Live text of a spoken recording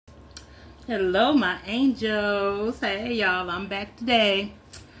Hello, my angels. Hey, y'all. I'm back today.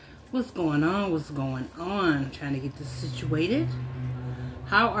 What's going on? What's going on? Trying to get this situated.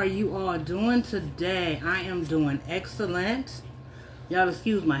 How are you all doing today? I am doing excellent. Y'all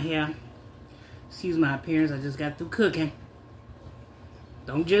excuse my hair. Excuse my appearance. I just got through cooking.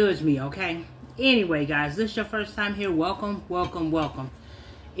 Don't judge me, okay? Anyway, guys, this is your first time here. Welcome, welcome, welcome.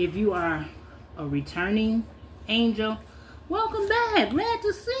 If you are a returning angel, welcome back. Glad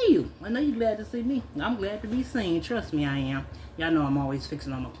to see you. I know you're glad to see me. I'm glad to be seen. Trust me, I am. Y'all know I'm always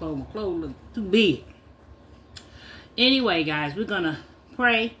fixing on my clothes. My clothes look too big. Anyway, guys, we're going to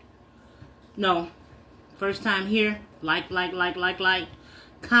pray. No. First time here. Like.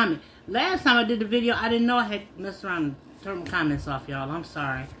 Comment. Last time I did the video, I didn't know I had messed around and turned my comments off, y'all. I'm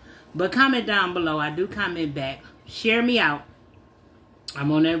sorry. But comment down below. I do comment back. Share me out.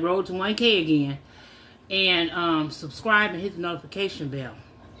 I'm on that road to 1K again. And subscribe and hit the notification bell,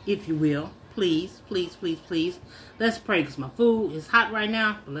 if you will. Please, please, please, please. Let's pray, because my food is hot right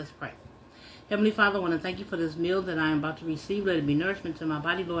now, but let's pray. Heavenly Father, I want to thank you for this meal that I am about to receive. Let it be nourishment to my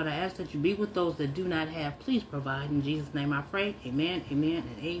body. Lord, I ask that you be with those that do not have. Please provide. In Jesus' name I pray. Amen, amen,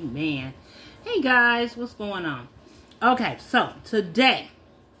 and amen. Hey, guys. What's going on? Okay, so today,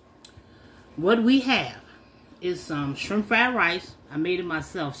 what we have is some shrimp fried rice. I made it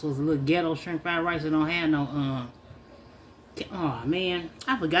myself, so it's a little ghetto shrimp fried rice. It don't have no, oh, man.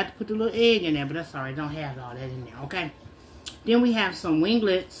 I forgot to put the little egg in there, but that's all right. Don't have all that in there, okay? Then we have some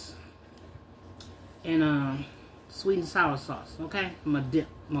winglets and sweet and sour sauce, okay? I'm going to dip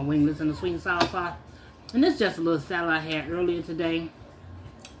my winglets in the sweet and sour sauce. And this is just a little salad I had earlier today.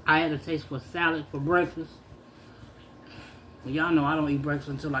 I had a taste for salad for breakfast. Well, y'all know I don't eat breakfast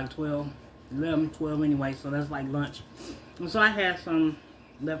until like 11, 12 anyway, so that's like lunch. And so I had some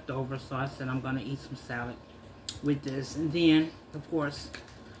leftover, so I said I'm going to eat some salad with this. And then, of course,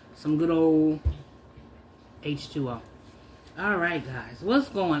 some good old H2O. Alright, guys. What's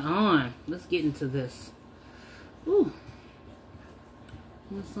going on? Let's get into this. Ooh.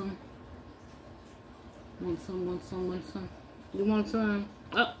 Want some? Want some, want some, want some? You want some?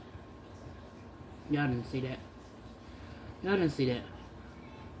 Oh. Y'all didn't see that. Y'all didn't see that.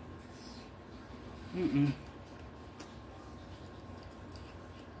 Mm-mm.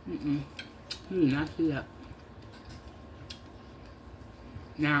 Mm-mm. You did not see that.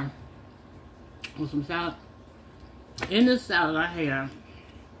 Now, with some salad. In this salad, I have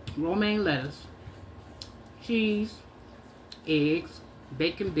romaine lettuce, cheese, eggs,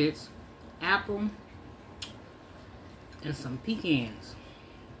 bacon bits, apple, and some pecans.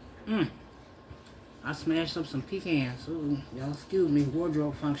 I smashed up some pecans. Ooh, y'all excuse me.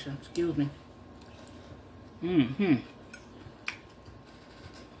 Wardrobe function. Excuse me.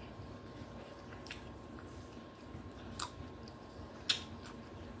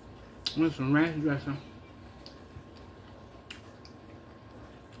 With some ranch dressing.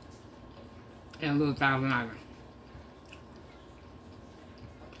 And a little Thousand Island.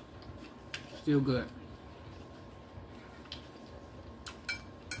 Still good.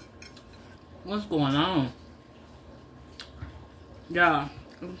 What's going on? Y'all,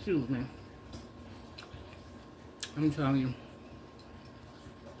 excuse me. I'm telling you.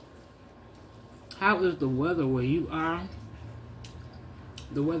 How is the weather where you are?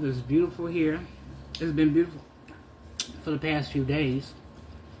 The weather is beautiful here. It's been beautiful for the past few days.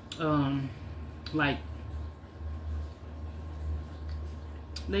 Like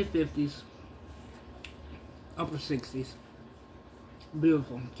late 50s, upper 60s.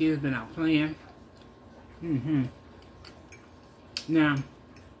 Beautiful. Kids been out playing. Now,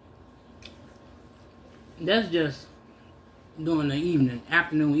 that's just during the evening,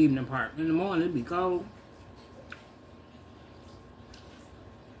 afternoon, evening part. In the morning, it'd be cold.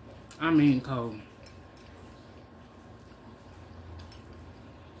 I mean cold.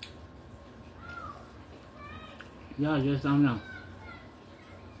 Y'all just don't know.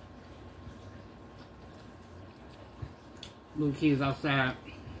 Little kids outside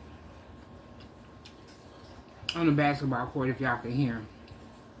on the basketball court, if y'all can hear them.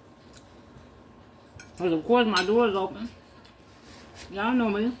 Because of course my door is open. Y'all know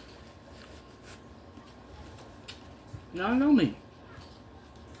me. Y'all know me.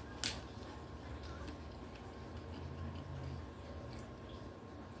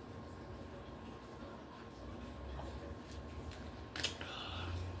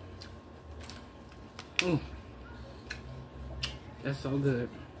 Ooh. That's so good.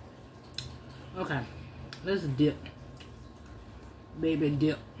 Okay. Let's dip. Baby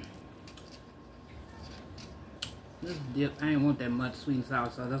dip. Let's dip. I ain't want that much sweet and sour,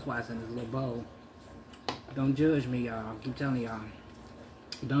 so that's why it's in this little bowl. Don't judge me, y'all. I keep telling y'all.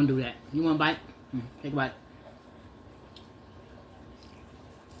 Don't do that. You want a bite? Take a bite.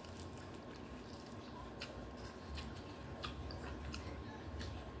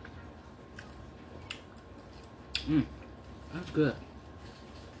 That's good.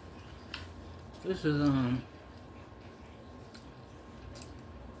 This is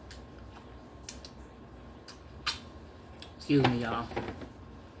excuse me, y'all.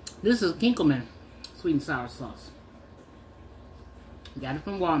 This is Kinkelman sweet and sour sauce. Got it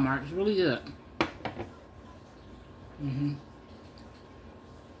from Walmart. It's really good. I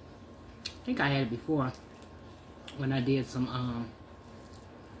think I had it before when I did some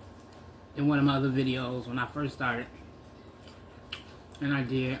in one of my other videos when I first started. And I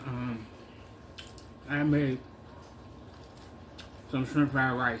did I made some shrimp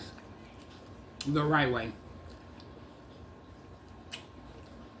fried rice the right way.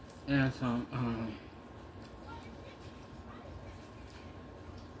 And some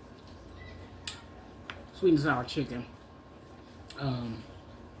sweet and sour chicken.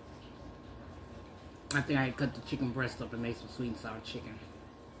 I think I cut the chicken breast up and made some sweet and sour chicken.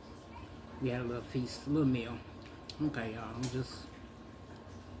 We had a little feast, a little meal. Okay, y'all, I'm just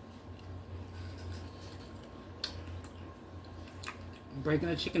breaking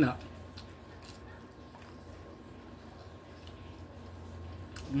the chicken up.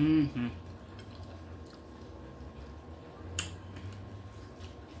 I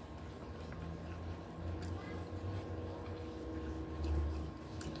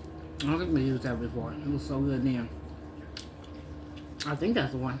don't think we used that before. It was so good then. I think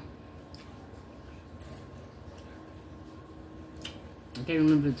that's the one. I can't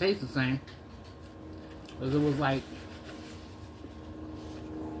remember if it tastes the same. Because it was like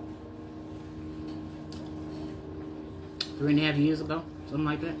three and a half years ago. Something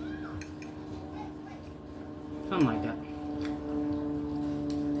like that. Something like that.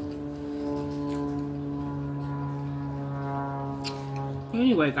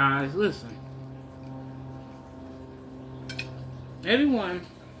 Anyway, guys, listen. Everyone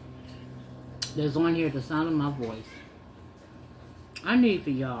that's on here at the sound of my voice, I need for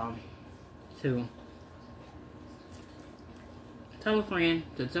y'all to tell a friend,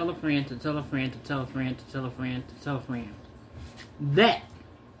 to tell a friend, to tell a friend, to tell a friend, to tell a friend, to tell a friend that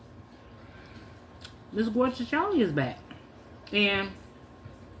Miss Gorgeous Charlie is back. And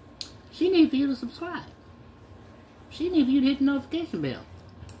she needs for you to subscribe. She needs for you to hit the notification bell.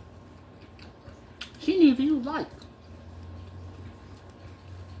 She needs for you to like.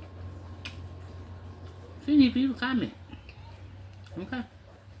 She needs for you to comment. Okay? I'm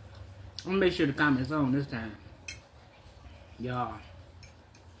gonna make sure the comment's on this time. Y'all,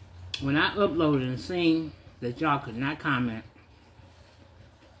 when I uploaded and seen that y'all could not comment,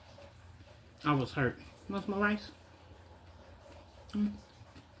 I was hurt. What's my rice?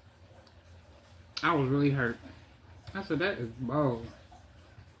 I was really hurt. I said, that is bold.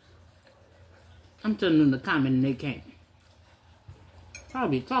 I'm telling them to comment and they can't.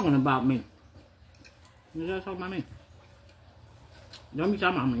 Probably talking about me. You guys talking about me? Don't be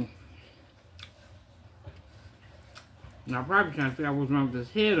talking about me. Now, probably trying to figure out what's wrong with this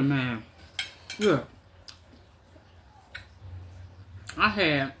head of mine. Look. I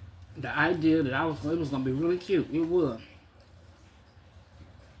had the idea that it was going to be really cute. It was.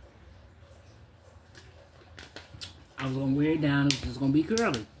 I was going to wear it down. It was just going to be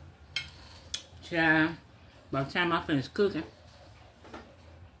curly. Child, by the time I finished cooking,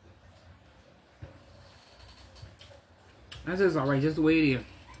 I said it's alright just the way it is.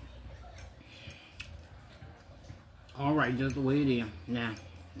 Alright, just the way it is. Now,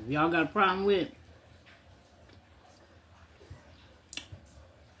 if y'all got a problem with it,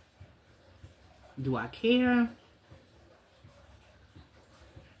 do I care?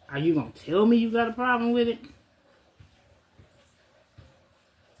 Are you gonna tell me you got a problem with it?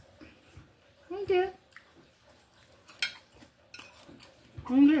 Okay.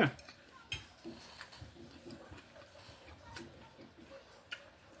 Okay.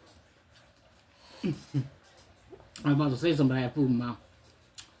 I was about to say something, I had food in my mouth.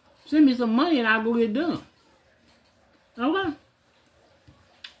 Send me some money and I'll go get it done. Okay?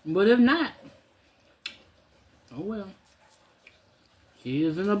 But if not, oh well. She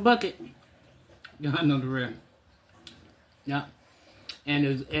is in a bucket. Y'all know the rest. Yeah.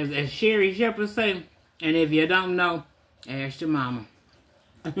 And as Sherry Shepherd say, and if you don't know, ask your mama.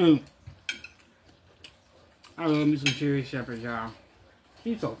 I love me some Sherry Shepherd, y'all.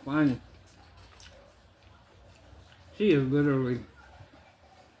 She's so funny. She is literally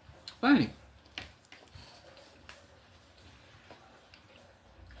funny.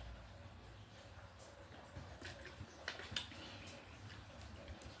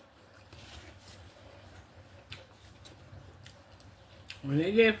 When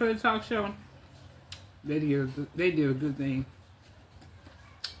they gave her a talk show, they did a good thing.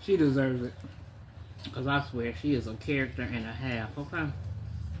 She deserves it. Because I swear, she is a character and a half, okay?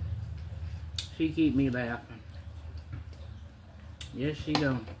 She keep me laughing. Yes, she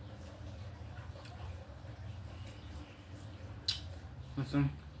do.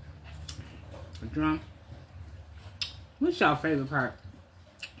 Awesome. A drum. What's your favorite part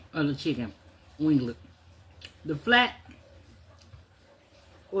of the chicken winglet? The flat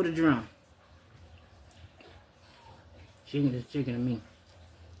or the drum? Chicken is chicken to me.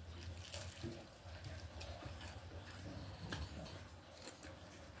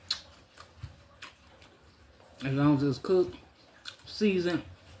 As long as it's cooked, seasoned,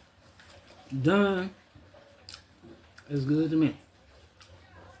 done, it's good to me.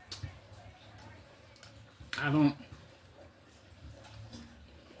 I don't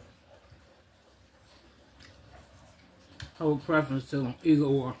hold preference to either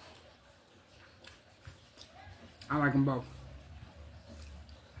or. I like them both.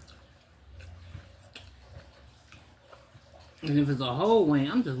 And if it's a whole wing,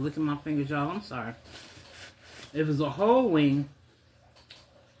 I'm just licking my fingers, y'all. I'm sorry. If it's a whole wing,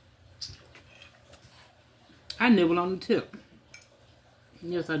 I nibble on the tip.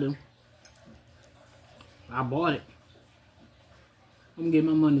 Yes, I do. I bought it. I'm getting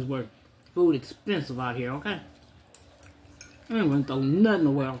my money's worth. Food expensive out here, okay? I ain't gonna throw nothing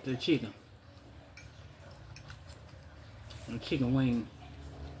away off the chicken. A chicken wing.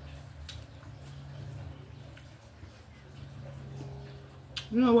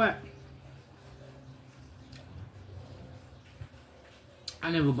 You know what? I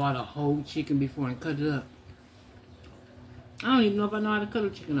never bought a whole chicken before and cut it up. I don't even know if I know how to cut a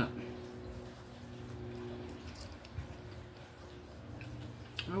chicken up.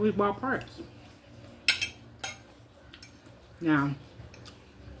 I always bought parts. Now,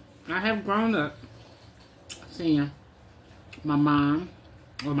 I have grown up seeing my mom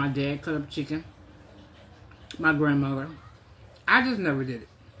or my dad cut up chicken. My grandmother. I just never did it.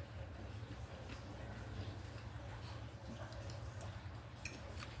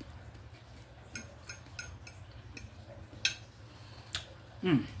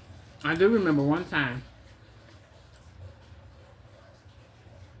 I do remember one time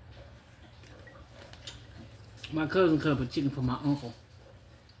my cousin cut up a chicken for my uncle.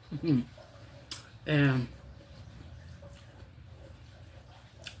 And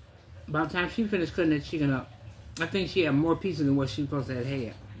by the time she finished cutting that chicken up, I think she had more pieces than what she was supposed to have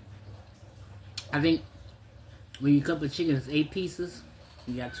had. I think when you cut the chicken, it's 8 pieces.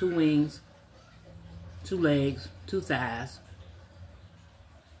 You got 2 wings, 2 legs, 2 thighs,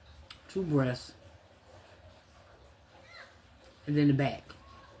 2 breasts, and then the back.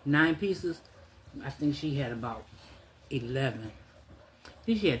 9 pieces. I think she had about 11. I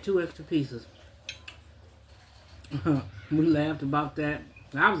think she had 2 extra pieces. We laughed about that.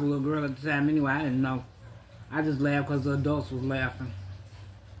 I was a little girl at the time anyway. I didn't know. I just laughed because the adults was laughing.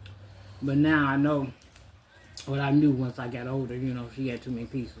 But now I know what I knew once I got older. You know, she had too many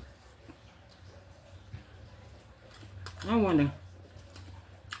pieces. I wonder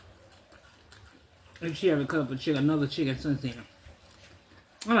if she ever cut up another chicken since then.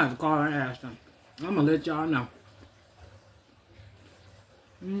 I'm gonna have to call her and ask her. I'm gonna let y'all know.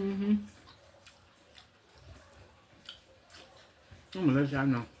 I'm gonna let y'all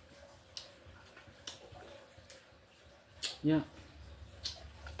know. Yeah.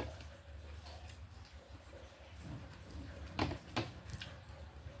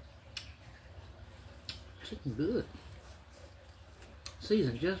 Chicken good.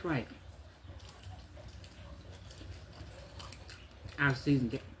 Seasoned just right. I've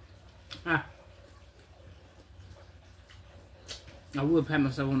seasoned it. I would pat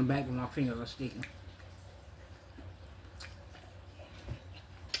myself on the back, but my fingers are sticking.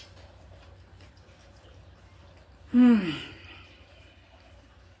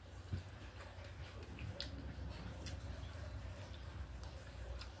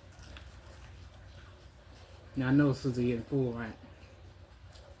 Now I know Susie getting full, right?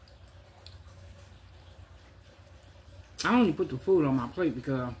 I only put the food on my plate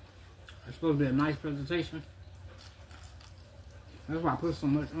because it's supposed to be a nice presentation. That's why I put so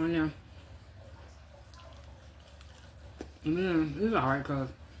much on there. And then it's alright because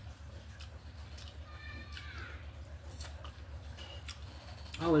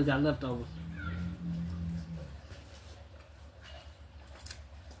I always got leftovers.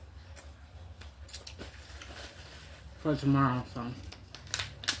 For tomorrow, so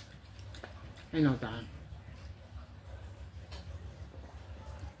ain't no time.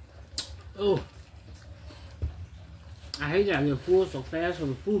 I hate that I get full so fast for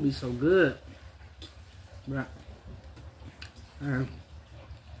the food be so good. But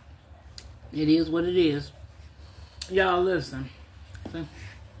it is what it is. Y'all listen. See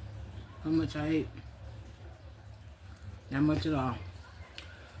how much I ate? Not much at all.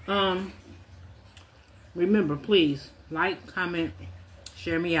 Remember, please like, comment,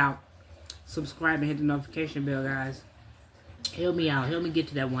 share me out, subscribe, and hit the notification bell, guys. Help me out. Help me get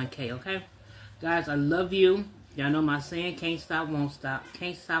to that 1K, okay? Guys, I love you. Y'all know my saying, can't stop, won't stop.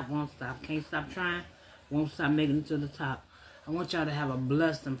 Can't stop, won't stop. Can't stop trying, won't stop making it to the top. I want y'all to have a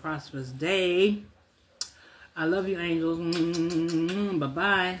blessed and prosperous day. I love you, angels.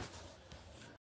 Bye-bye.